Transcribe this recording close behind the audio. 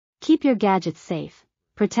Keep your gadgets safe,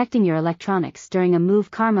 protecting your electronics during a move.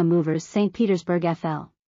 Karma Movers St. Petersburg FL.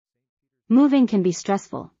 Moving can be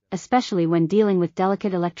stressful, especially when dealing with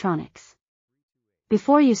delicate electronics.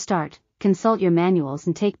 Before you start, consult your manuals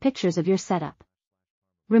and take pictures of your setup.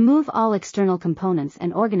 Remove all external components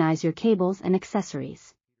and organize your cables and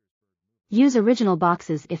accessories. Use original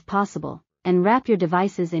boxes if possible, and wrap your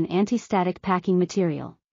devices in anti-static packing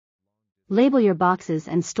material. Label your boxes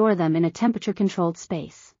and store them in a temperature-controlled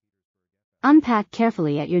space. Unpack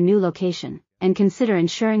carefully at your new location, and consider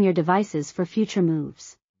insuring your devices for future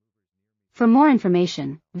moves. For more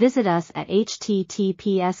information, visit us at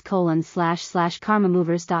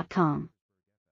https://karmamovers.com.